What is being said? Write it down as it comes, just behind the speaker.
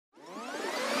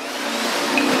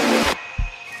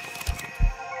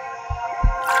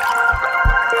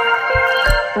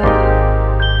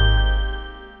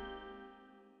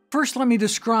First, let me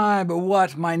describe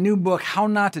what my new book, How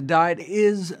Not to Diet,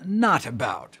 is not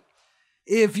about.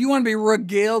 If you want to be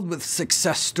regaled with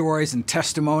success stories and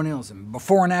testimonials and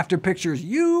before and after pictures,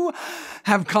 you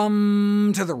have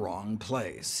come to the wrong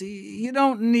place. See, you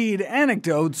don't need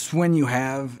anecdotes when you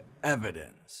have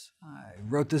evidence. I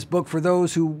wrote this book for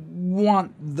those who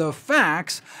want the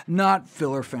facts, not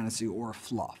filler fantasy or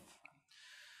fluff.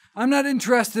 I'm not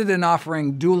interested in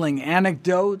offering dueling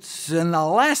anecdotes, and the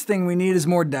last thing we need is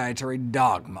more dietary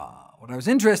dogma. What I was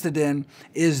interested in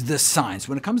is the science.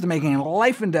 When it comes to making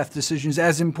life-and-death decisions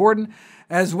as important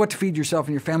as what to feed yourself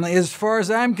and your family, as far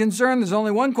as I'm concerned, there's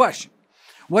only one question.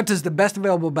 What does the best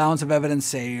available balance of evidence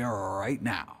say right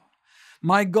now?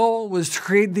 My goal was to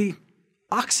create the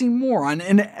oxymoron,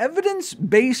 an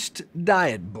evidence-based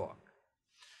diet book.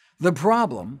 The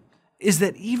problem is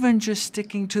that even just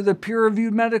sticking to the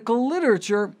peer-reviewed medical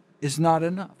literature is not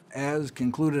enough. As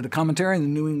concluded a commentary in the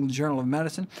New England Journal of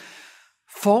Medicine,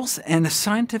 false and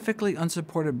scientifically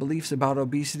unsupported beliefs about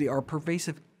obesity are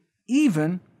pervasive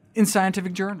even in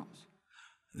scientific journals.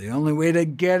 The only way to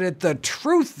get at the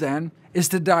truth, then, is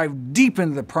to dive deep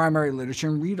into the primary literature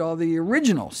and read all the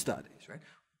original studies. Right?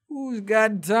 Who's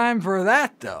got time for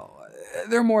that, though?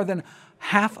 There are more than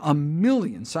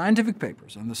 500,000 scientific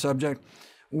papers on the subject,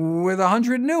 with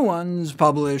 100 new ones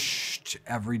published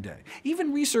every day.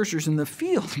 Even researchers in the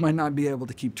field might not be able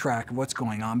to keep track of what's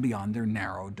going on beyond their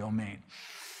narrow domain.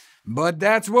 But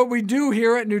that's what we do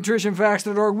here at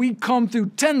nutritionfacts.org. We comb through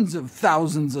tens of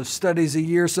thousands of studies a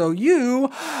year, so you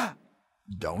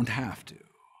don't have to.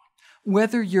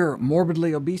 Whether you're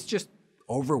morbidly obese, just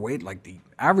overweight like the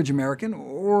average American,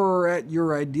 or at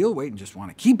your ideal weight and just want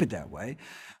to keep it that way,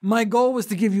 my goal was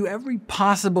to give you every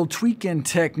possible tweak and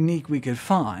technique we could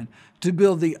find to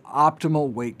build the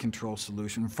optimal weight control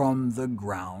solution from the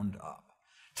ground up.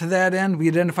 To that end, we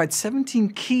identified 17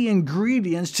 key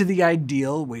ingredients to the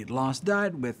ideal weight loss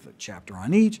diet, with a chapter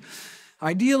on each.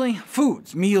 Ideally,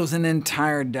 foods, meals, and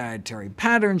entire dietary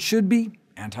patterns should be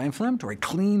anti-inflammatory,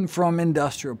 clean from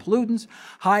industrial pollutants,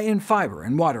 high in fiber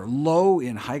and water, low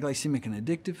in high glycemic and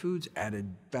addictive foods,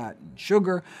 added fat and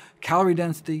sugar, calorie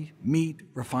density, meat,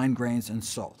 refined grains, and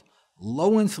salt,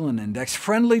 low insulin index,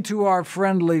 friendly to our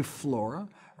friendly flora,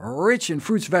 rich in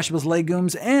fruits, vegetables,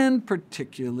 legumes, and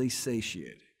particularly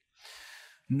satiating.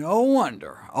 No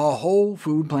wonder a whole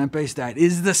food plant-based diet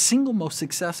is the single most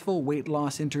successful weight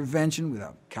loss intervention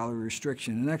without calorie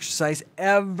restriction and exercise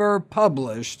ever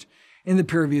published in the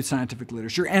peer-reviewed scientific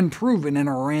literature and proven in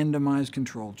a randomized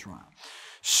controlled trial.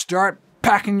 Start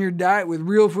packing your diet with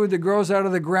real food that grows out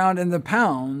of the ground, and the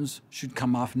pounds should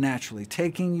come off naturally,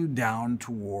 taking you down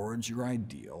towards your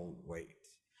ideal weight.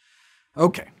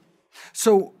 OK,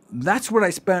 so that's what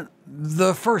I spent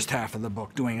the first half of the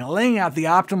book doing, laying out the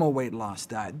optimal weight loss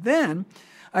diet. Then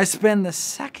I spend the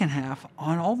second half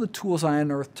on all the tools I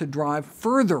unearthed to drive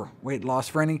further weight loss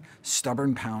for any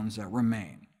stubborn pounds that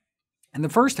remain. In the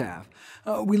first half,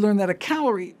 we learned that a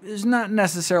calorie is not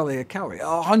necessarily a calorie.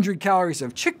 100 calories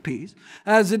of chickpeas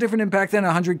has a different impact than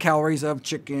 100 calories of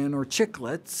chicken or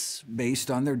chiclets, based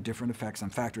on their different effects on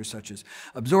factors such as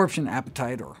absorption,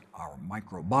 appetite, or our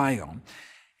microbiome.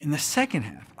 In the second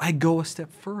half, I go a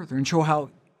step further and show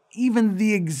how even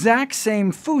the exact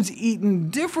same foods eaten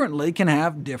differently can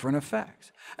have different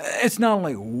effects. It's not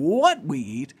only what we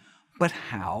eat, but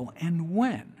how and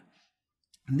when.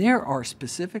 There are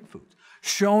specific foods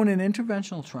shown in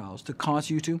interventional trials to cause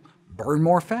you to burn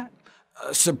more fat,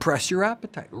 suppress your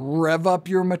appetite, rev up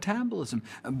your metabolism,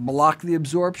 block the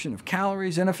absorption of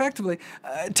calories, and effectively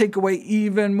take away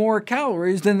even more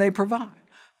calories than they provide.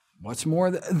 What's more,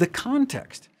 the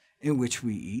context in which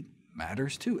we eat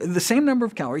matters too. The same number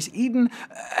of calories eaten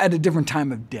at a different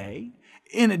time of day,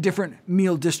 in a different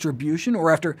meal distribution,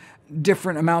 or after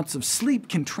different amounts of sleep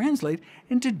can translate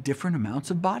into different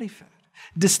amounts of body fat.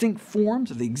 Distinct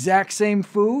forms of the exact same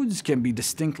foods can be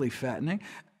distinctly fattening.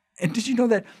 And did you know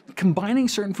that combining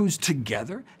certain foods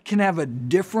together can have a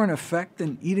different effect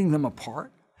than eating them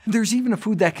apart? There's even a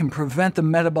food that can prevent the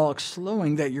metabolic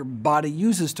slowing that your body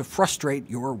uses to frustrate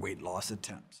your weight loss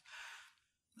attempts.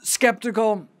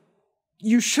 Skeptical?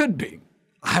 You should be.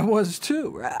 I was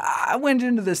too. I went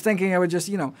into this thinking I would just,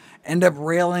 end up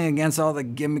railing against all the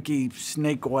gimmicky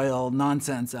snake oil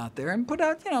nonsense out there and put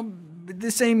out,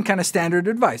 the same kind of standard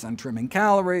advice on trimming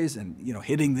calories and,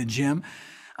 hitting the gym.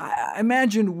 I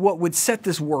imagine what would set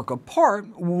this work apart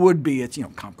would be its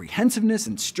comprehensiveness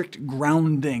and strict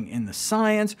grounding in the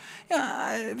science.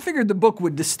 I figured the book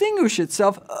would distinguish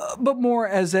itself, but more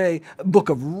as a book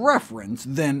of reference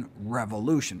than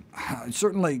revolution. I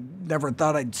certainly never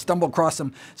thought I'd stumble across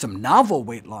some novel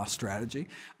weight loss strategy.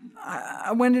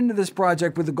 I went into this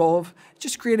project with the goal of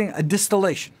just creating a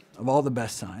distillation of all the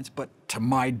best science, but to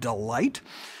my delight,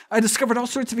 I discovered all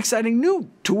sorts of exciting new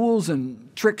tools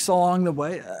and tricks along the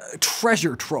way, a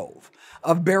treasure trove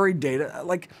of buried data,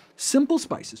 like simple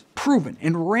spices, proven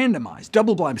in randomized,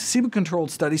 double-blind,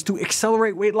 placebo-controlled studies to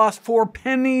accelerate weight loss for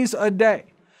pennies a day.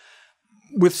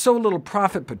 With so little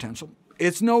profit potential,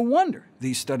 it's no wonder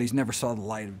these studies never saw the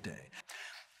light of day.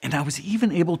 And I was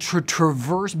even able to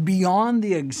traverse beyond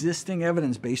the existing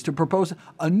evidence base to propose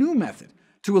a new method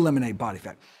to eliminate body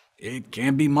fat. It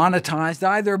can't be monetized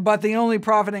either, but the only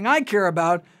profiting I care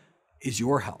about is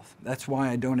your health. That's why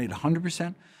I donate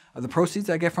 100% of the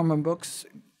proceeds I get from my books,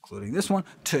 including this one,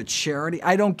 to charity.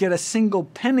 I don't get a single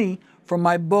penny from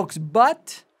my books,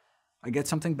 but I get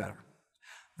something better: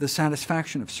 the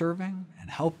satisfaction of serving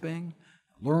and helping,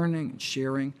 learning and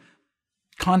sharing.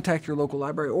 Contact your local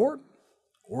library or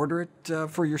order it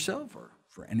for yourself or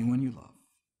for anyone you love.